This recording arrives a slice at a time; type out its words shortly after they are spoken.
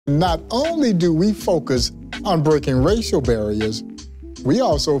Not only do we focus on breaking racial barriers, we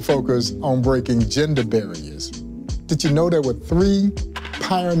also focus on breaking gender barriers. Did you know there were 3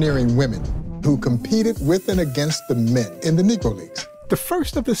 pioneering women who competed with and against the men in the Negro Leagues? The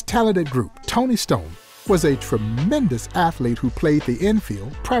first of this talented group, Toni Stone, was a tremendous athlete who played the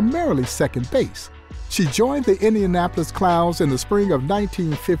infield, primarily second base. She joined the Indianapolis Clowns in the spring of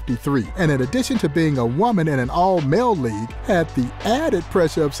 1953, and in addition to being a woman in an all-male league, had the added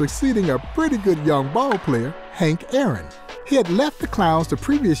pressure of succeeding a pretty good young ball player, Hank Aaron. He had left the Clowns the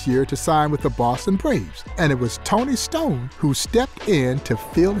previous year to sign with the Boston Braves, and it was Toni Stone who stepped in to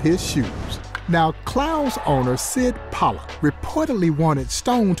fill his shoes. Now, Clowns owner Sid Pollock reportedly wanted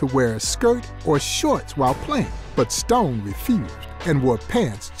Stone to wear a skirt or shorts while playing, but Stone refused and wore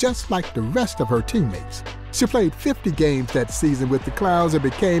pants just like the rest of her teammates. She played 50 games that season with the Clowns and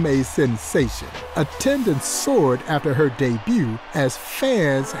became a sensation. Attendance soared after her debut as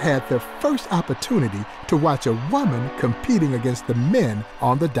fans had their first opportunity to watch a woman competing against the men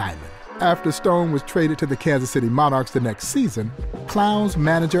on the diamond. After Stone was traded to the Kansas City Monarchs the next season, Clowns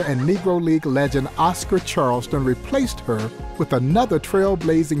manager and Negro League legend Oscar Charleston replaced her with another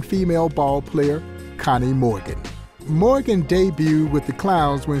trailblazing female ball player, Connie Morgan. Morgan debuted with the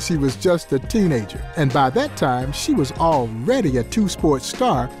Clowns when she was just a teenager, and by that time she was already a two-sport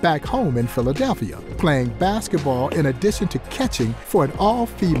star back home in Philadelphia, playing basketball in addition to catching for an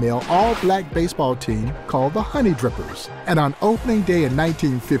all-female, all-black baseball team called the Honey Drippers. And on opening day in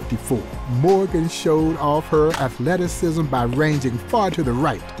 1954, Morgan showed off her athleticism by ranging far to the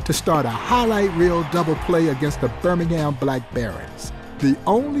right to start a highlight reel double play against the Birmingham Black Barons. The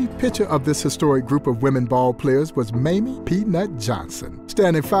only pitcher of this historic group of women ball players was Mamie "Peanut" Johnson.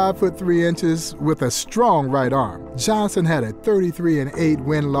 Standing 5'3" with a strong right arm, Johnson had a 33-8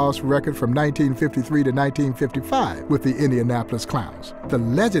 win-loss record from 1953 to 1955 with the Indianapolis Clowns. The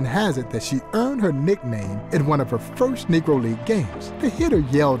legend has it that she earned her nickname in one of her first Negro League games. The hitter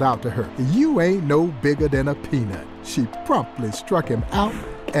yelled out to her, "You ain't no bigger than a peanut." She promptly struck him out,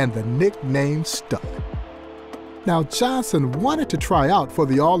 and the nickname stuck. Now, Johnson wanted to try out for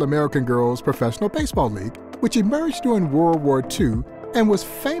the All-American Girls Professional Baseball League, which emerged during World War II and was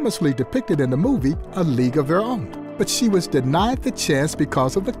famously depicted in the movie A League of Their Own. But she was denied the chance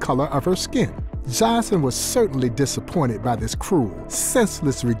because of the color of her skin. Johnson was certainly disappointed by this cruel,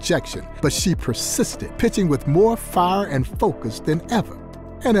 senseless rejection, but she persisted, pitching with more fire and focus than ever.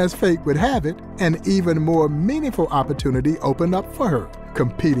 And as fate would have it, an even more meaningful opportunity opened up for her,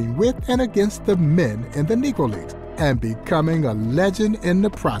 competing with and against the men in the Negro Leagues and becoming a legend in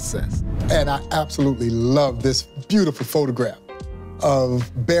the process. And I absolutely love this beautiful photograph of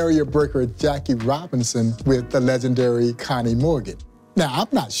barrier breaker Jackie Robinson with the legendary Connie Morgan. Now, I'm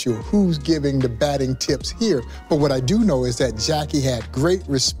not sure who's giving the batting tips here, but what I do know is that Jackie had great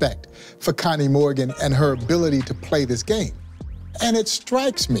respect for Connie Morgan and her ability to play this game. And it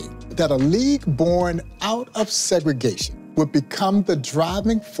strikes me that a league born out of segregation would become the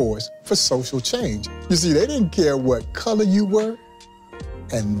driving force for social change. You see, they didn't care what color you were,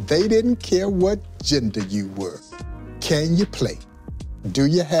 and they didn't care what gender you were. Can you play? Do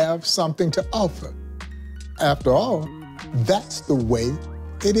you have something to offer? After all, that's the way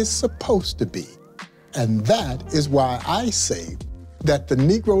it is supposed to be. And that is why I say that the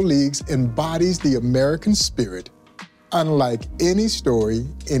Negro Leagues embodies the American spirit unlike any story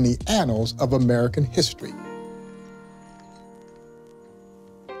in the annals of American history.